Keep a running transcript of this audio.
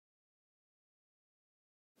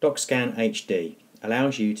DocScanHD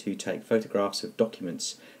allows you to take photographs of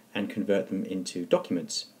documents and convert them into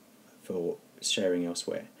documents for sharing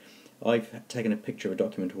elsewhere. I've taken a picture of a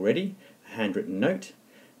document already, a handwritten note.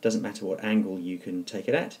 Doesn't matter what angle you can take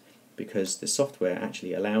it at, because the software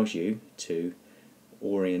actually allows you to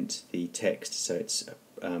orient the text so it's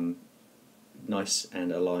nice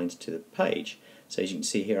and aligned to the page. So as you can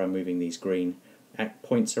see here, I'm moving these green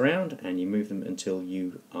points around, and you move them until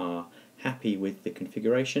you are happy with the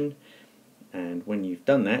configuration. And when you've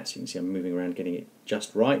done that, you can see I'm moving around getting it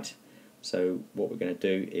just right. So what we're going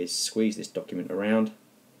to do is squeeze this document around.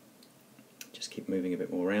 Just keep moving a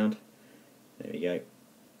bit more around. There we go.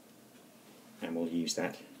 And we'll use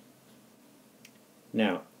that.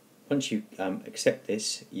 Now, once you accept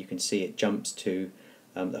this, you can see it jumps to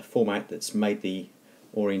the format that's made the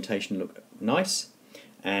orientation look nice,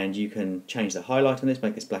 and you can change the highlight on this,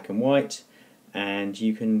 make this black and white, and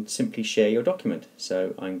you can simply share your document.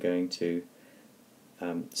 So I'm going to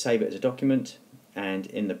save it as a document, and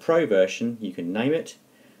in the Pro version you can name it.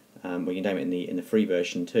 We can name it in the free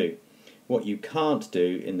version too. What you can't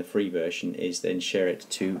do in the free version is then share it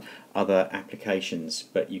to other applications,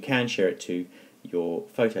 but you can share it to your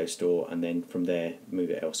photo store and then from there move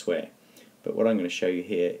it elsewhere. But what I'm going to show you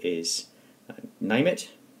here is name it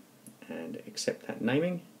and accept that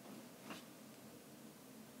naming.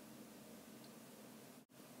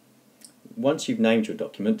 Once you've named your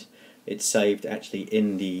document, it's saved actually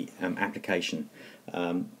in the application,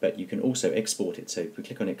 but you can also export it. So if we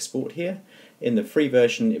click on export here, in the free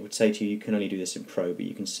version it would say to you, you can only do this in Pro, but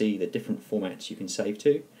you can see the different formats you can save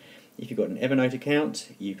to. If you've got an Evernote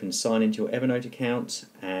account, you can sign into your Evernote account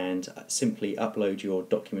and simply upload your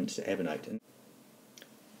document to Evernote.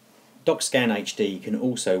 DocScanHD can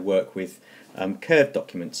also work with curved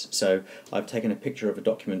documents. So I've taken a picture of a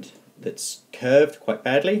document that's curved quite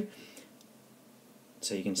badly.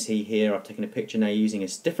 So you can see here I've taken a picture now using a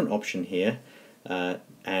different option here,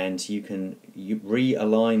 and you can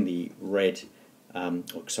realign the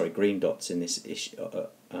green dots in this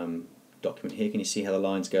document here. Can you see how the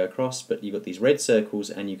lines go across? But you've got these red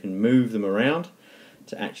circles and you can move them around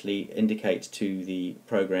to actually indicate to the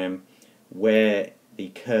program where the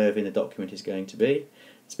curve in the document is going to be.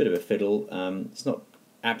 It's a bit of a fiddle. It's not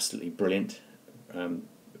absolutely brilliant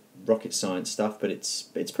rocket science stuff, but it's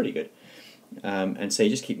pretty good. And so you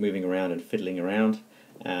just keep moving around and fiddling around,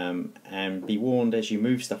 and be warned, as you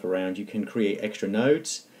move stuff around you can create extra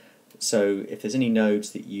nodes. So if there's any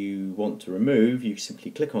nodes that you want to remove, you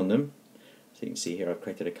simply click on them. So you can see here I've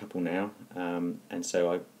created a couple now, and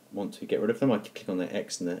so I want to get rid of them. I click on the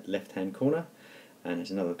X in the left hand corner, and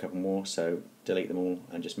there's another couple more, so delete them all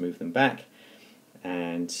and just move them back.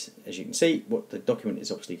 And as you can see, what the document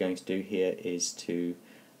is obviously going to do here is to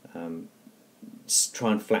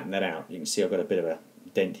try and flatten that out. You can see I've got a bit of a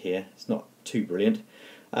dent here. It's not too brilliant,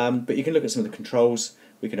 but you can look at some of the controls.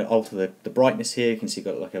 We can alter the brightness here. You can see you've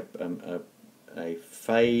got like a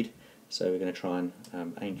fade, so we're going to try and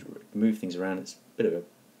move things around. It's a bit of a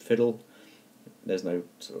fiddle. There's no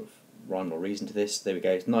sort of rhyme or reason to this. There we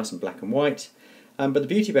go, it's nice and black and white. But the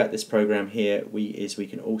beauty about this program here is we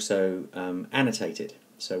can also annotate it.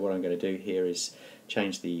 So what I'm going to do here is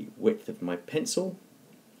change the width of my pencil,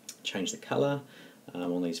 change the colour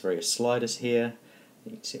on these various sliders here.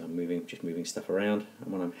 You can see I'm just moving stuff around,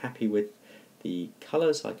 and when I'm happy with the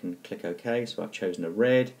colours I can click OK. So I've chosen a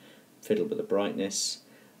red, fiddle with the brightness,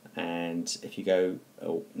 and if you go,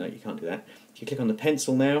 oh no, you can't do that. If you click on the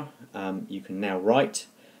pencil now, you can now write,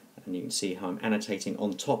 and you can see how I'm annotating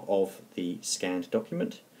on top of the scanned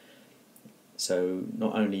document. So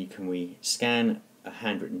not only can we scan a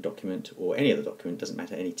handwritten document or any other document, doesn't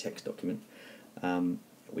matter, any text document,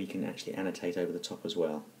 we can actually annotate over the top as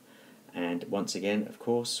well. And once again, of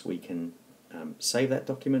course, we can save that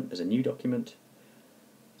document as a new document.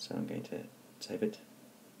 So I'm going to save it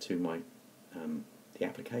to my the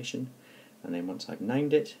application, and then once I've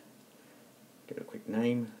named it, give it a quick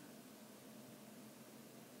name.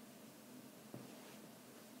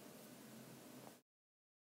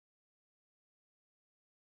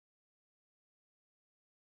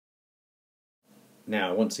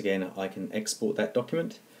 Now once again I can export that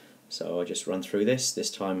document, so I'll just run through this. This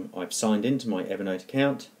time I've signed into my Evernote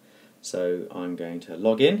account, so I'm going to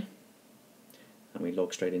log in, and we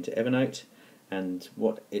log straight into Evernote, and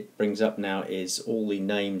what it brings up now is all the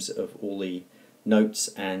names of all the notes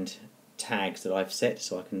and tags that I've set.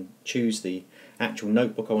 So I can choose the actual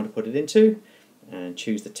notebook I want to put it into and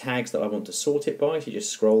choose the tags that I want to sort it by. So you just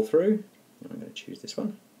scroll through. I'm going to choose this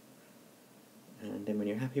one, and then when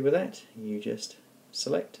you're happy with that you just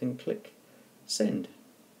select and click send,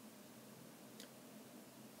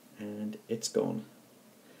 and it's gone.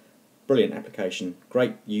 brilliant application,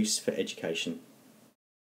 great use for education.